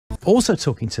Also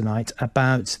talking tonight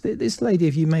about this lady,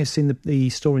 if you may have seen the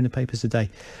story in the papers today,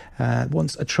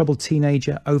 once a troubled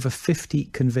teenager, over 50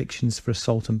 convictions for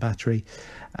assault and battery,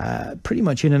 pretty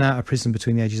much in and out of prison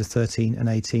between the ages of 13 and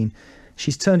 18.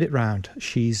 She's turned it round.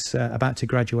 She's about to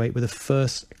graduate with a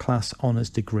first-class honours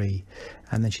degree,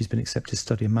 and then she's been accepted to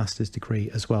study a master's degree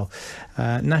as well.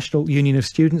 National Union of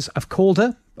Students have called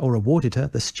her, or awarded her,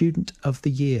 the Student of the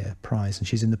Year prize, and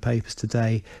she's in the papers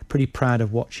today, pretty proud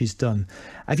of what she's done.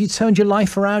 Have you turned your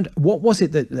life around? What was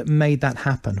it that made that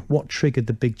happen? What triggered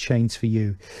the big change for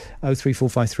you?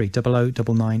 03453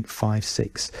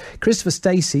 009956. Christopher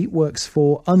Stacey works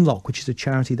for Unlock, which is a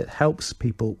charity that helps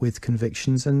people with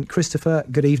convictions. And Christopher,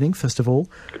 good evening, first of all.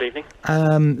 Good evening.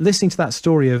 Listening to that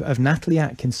story of Natalie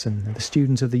Atkinson, the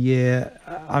Student of the Year,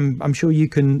 I'm sure you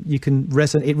can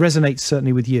resonate. It resonates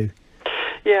certainly with you.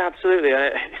 Yeah, absolutely.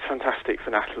 It's fantastic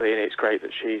for Natalie, and it's great that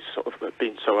she's sort of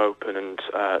been so open and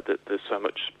that there's so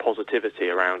much positivity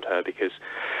around her, because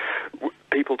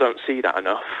people don't see that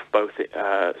enough, both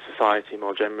society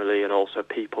more generally and also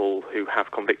people who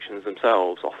have convictions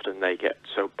themselves. Often they get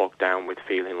so bogged down with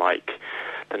feeling like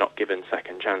they're not given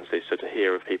second chances. So to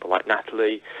hear of people like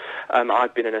Natalie,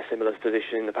 I've been in a similar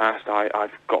position in the past.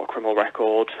 I've got a criminal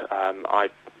record.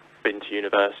 I've been to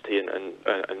university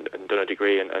and done a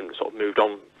degree and sort of moved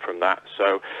on from that.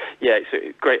 So yeah, it's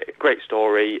a great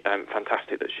story.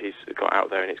 Fantastic that she's got out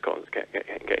there and it's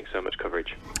getting so much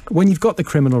coverage. When you've got the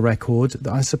criminal record,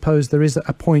 I suppose there is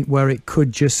a point where it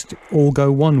could just all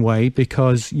go one way,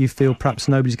 because you feel perhaps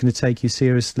nobody's going to take you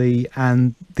seriously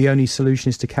and the only solution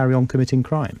is to carry on committing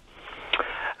crime.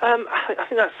 I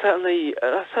think that's certainly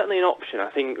an option.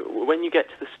 I think when you get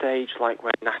to the stage like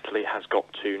where Natalie has got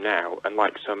to now, and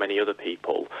like so many other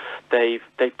people, they've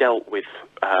dealt with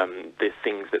the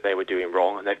things that they were doing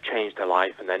wrong, and they've changed their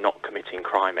life, and they're not committing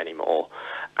crime anymore,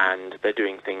 and they're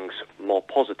doing things more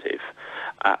positive.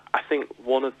 I think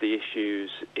one of the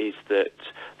issues is that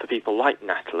for people like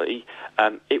Natalie,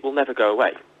 it will never go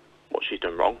away, what she's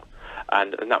done wrong,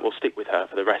 and that will stick with her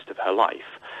for the rest of her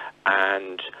life.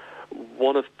 And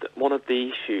one of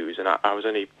the issues, and I was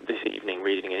only this evening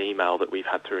reading an email that we've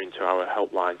had through into our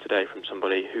helpline today from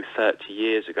somebody who 30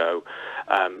 years ago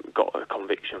got a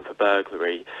conviction for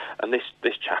burglary, and this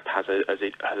chap has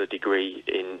a degree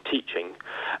in teaching,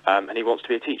 and he wants to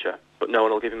be a teacher, but no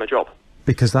one will give him a job.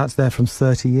 Because that's there from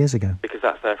 30 years ago.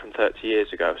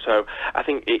 So I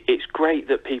think it's great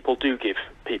that people do give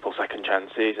people second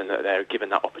chances and that they're given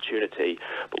that opportunity.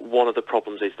 But one of the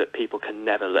problems is that people can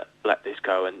never let this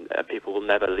go, and people will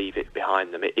never leave it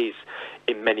behind them. It is,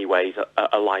 in many ways,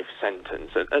 a life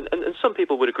sentence. And some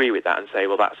people would agree with that and say,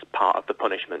 well, that's part of the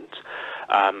punishment.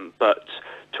 But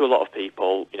to a lot of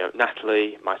people,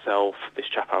 Natalie, myself, this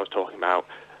chap I was talking about,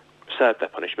 served their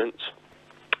punishments,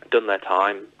 done their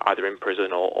time either in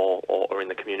prison or in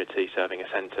the community serving a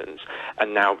sentence,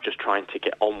 and now just trying to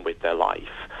get on with their life.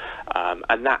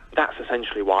 And that's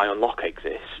essentially why Unlock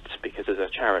exists, because as a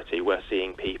charity we're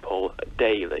seeing people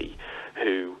daily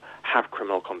who have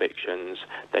criminal convictions,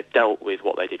 they've dealt with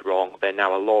what they did wrong, they're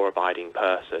now a law-abiding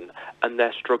person, and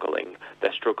they're struggling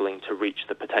to reach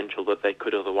the potential that they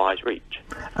could otherwise reach.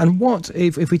 And what,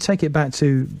 if we take it back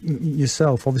to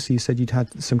yourself, obviously you said you'd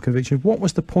had some convictions, what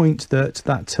was the point that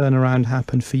turnaround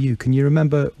happened for you? Can you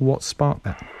remember what sparked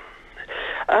that?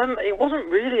 It wasn't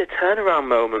really a turnaround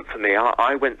moment for me.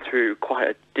 I went through quite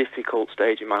a difficult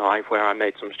stage in my life where I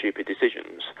made some stupid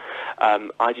decisions.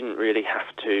 I didn't really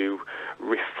have to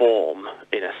reform,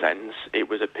 in a sense. It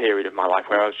was a period of my life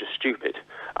where I was just stupid.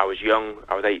 I was young,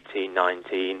 I was 18,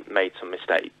 19, made some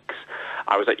mistakes.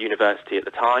 I was at university at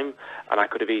the time, and I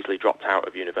could have easily dropped out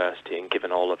of university and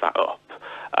given all of that up.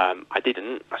 I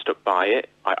didn't. I stuck by it.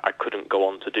 I couldn't go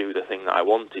on to do the thing that I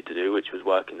wanted to do, which was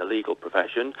work in the legal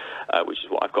profession, which is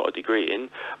what I've got a degree in.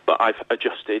 But I've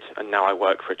adjusted, and now I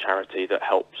work for a charity that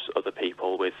helps other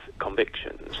people with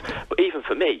convictions. But even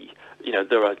for me,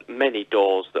 there are many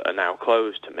doors that are now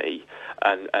closed to me,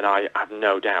 and I have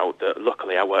no doubt that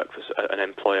luckily I work for an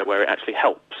employer where it actually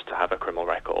helps to have a criminal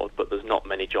record, but there's not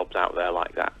many jobs out there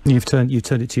like that. You've turned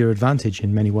it to your advantage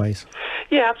in many ways.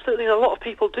 Yeah, absolutely, and a lot of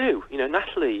people do.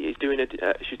 Natalie is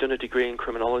she's done a degree in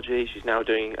criminology, she's now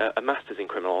doing a master's in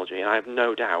criminology, and I have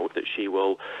no doubt that she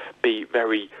will be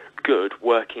very good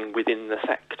working within the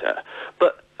sector.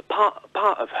 But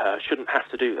part of her shouldn't have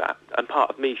to do that, and part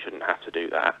of me shouldn't have to do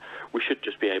that. We should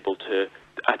just be able to,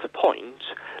 at a point,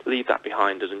 leave that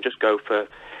behind us and just go for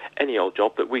any old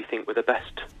job that we think we're the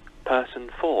best person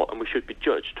for, and we should be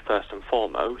judged first and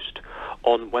foremost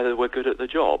on whether we're good at the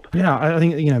job. Yeah, I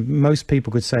think most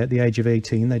people could say at the age of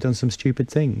 18 they've done some stupid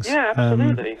things. Yeah,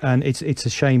 absolutely. And it's a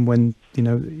shame when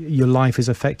your life is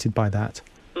affected by that.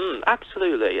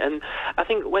 Absolutely, and I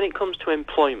think when it comes to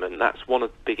employment, that's one of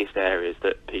the biggest areas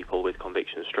that people with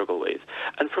convictions struggle with.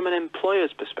 And from an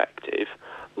employer's perspective,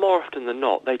 more often than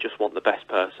not, they just want the best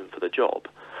person for the job.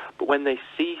 But when they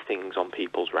see things on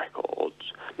people's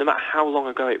records, no matter how long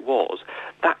ago it was,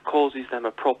 that causes them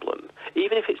a problem.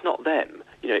 Even if it's not them,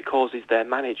 it causes their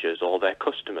managers or their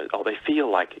customers, or they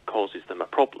feel like it causes them a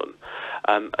problem.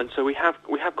 And so we have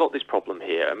got this problem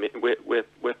here. I mean,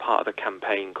 we're part of a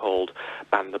campaign called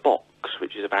Ban the Box,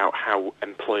 which is about how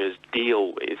employers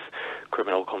deal with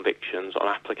criminal convictions on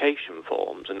application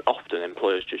forms, and often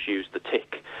employers just use the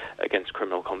tick against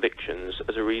criminal convictions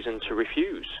as a reason to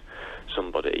refuse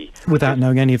somebody. Without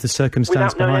knowing any of the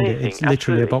circumstance behind it. It's literally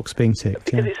absolutely. A box being ticked.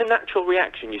 Because it's a natural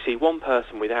reaction. You see one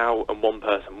person without and one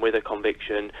person with a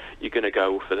conviction, you're going to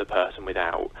go for the person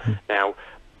without. Now,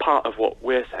 part of what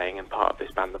we're saying and part of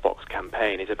this Ban the Box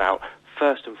campaign is about,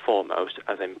 first and foremost,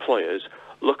 as employers,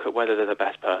 look at whether they're the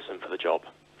best person for the job.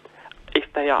 If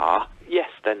they are, yes,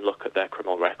 then look at their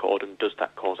criminal record and does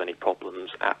that cause any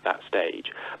problems at that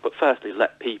stage. But firstly,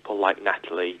 let people like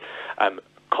Natalie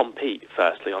compete,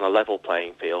 firstly, on a level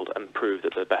playing field and prove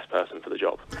that they're the best person for the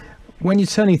job. When you're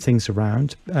turning things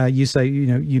around, you say,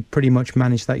 you pretty much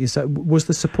managed that yourself. Was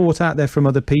the support out there from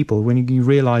other people when you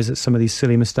realised that some of these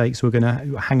silly mistakes were going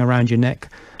to hang around your neck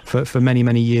for many,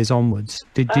 many years onwards?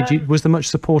 Was there much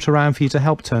support around for you to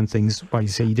help turn things? Well, you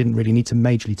say you didn't really need to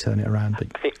majorly turn it around. But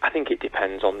I think it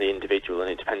depends on the individual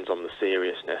and it depends on the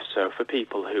seriousness. So for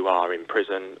people who are in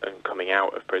prison and coming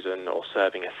out of prison or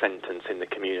serving a sentence in the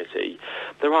community,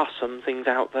 there are some things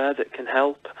out there that can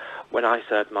help. When I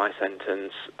served my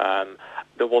sentence,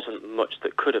 there wasn't much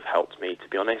that could have helped me, to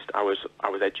be honest. I was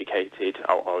educated,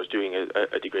 I was doing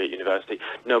a degree at university.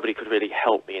 Nobody could really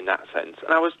help me in that sense.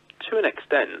 And I was, to an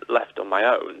extent, left on my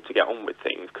own to get on with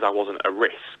things because I wasn't at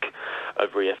risk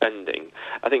of reoffending.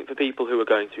 I think for people who are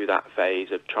going through that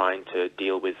phase of trying to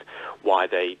deal with why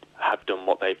they have done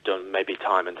what they've done, maybe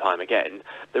time and time again,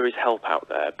 there is help out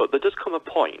there. But there does come a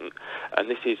point, and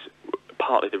this is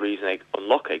partly the reason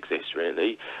Unlock exists,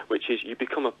 really, which is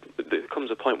there comes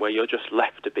a point where you're just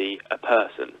left to be a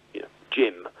person,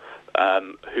 Jim,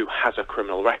 who has a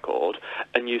criminal record,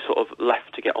 and you sort of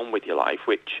left to get on with your life,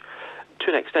 which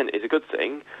to an extent is a good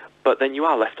thing, but then you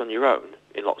are left on your own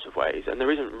in lots of ways, and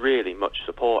there isn't really much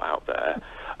support out there,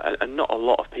 and not a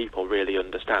lot of people really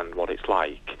understand what it's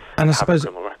like. And I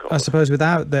suppose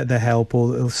without the help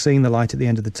or seeing the light at the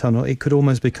end of the tunnel, it could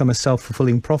almost become a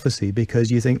self-fulfilling prophecy, because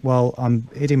you think, well, I'm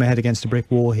hitting my head against a brick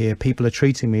wall here, people are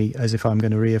treating me as if I'm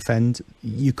going to reoffend.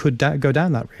 You could go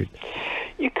down that route.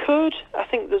 You could. I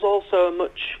think there's also a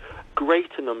much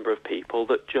greater number of people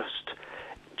that just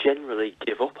generally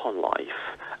give up on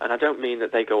life, and I don't mean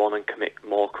that they go on and commit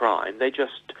more crime. They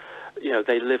just,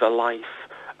 they live a life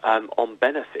on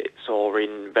benefits or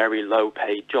in very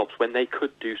low-paid jobs when they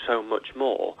could do so much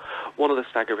more. One of the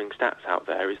staggering stats out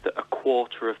there is that a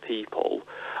quarter of people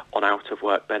on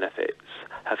out-of-work benefits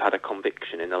have had a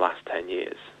conviction in the last 10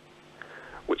 years,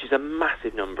 which is a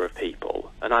massive number of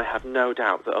people. And I have no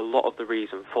doubt that a lot of the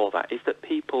reason for that is that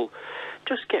people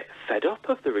just get fed up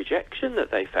of the rejection that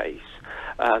they face.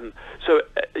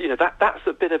 That's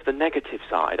a bit of the negative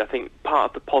side. I think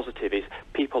part of the positive is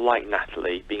people like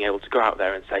Natalie being able to go out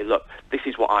there and say, look, this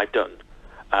is what I've done.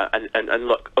 And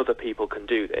look, other people can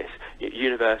do this.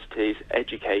 Universities,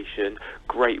 education,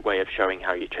 great way of showing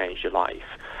how you changed your life.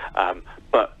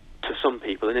 But to some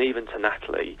people, and even to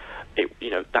Natalie,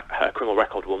 that her criminal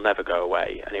record will never go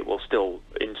away, and it will still,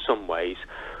 in some ways,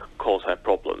 cause her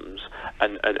problems,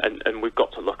 and we've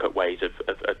got to look at ways of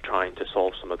trying to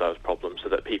solve some of those problems so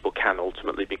that people can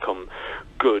ultimately become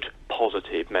good,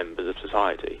 positive members of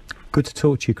society. Good to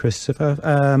talk to you, Christopher.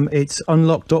 It's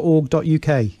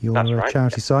unlock.org.uk, your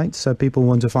charity site, so people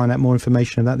want to find out more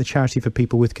information about the charity for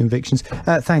people with convictions.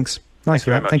 Thanks. Nice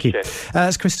for that. Thank you.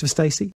 That's Christopher Stacey.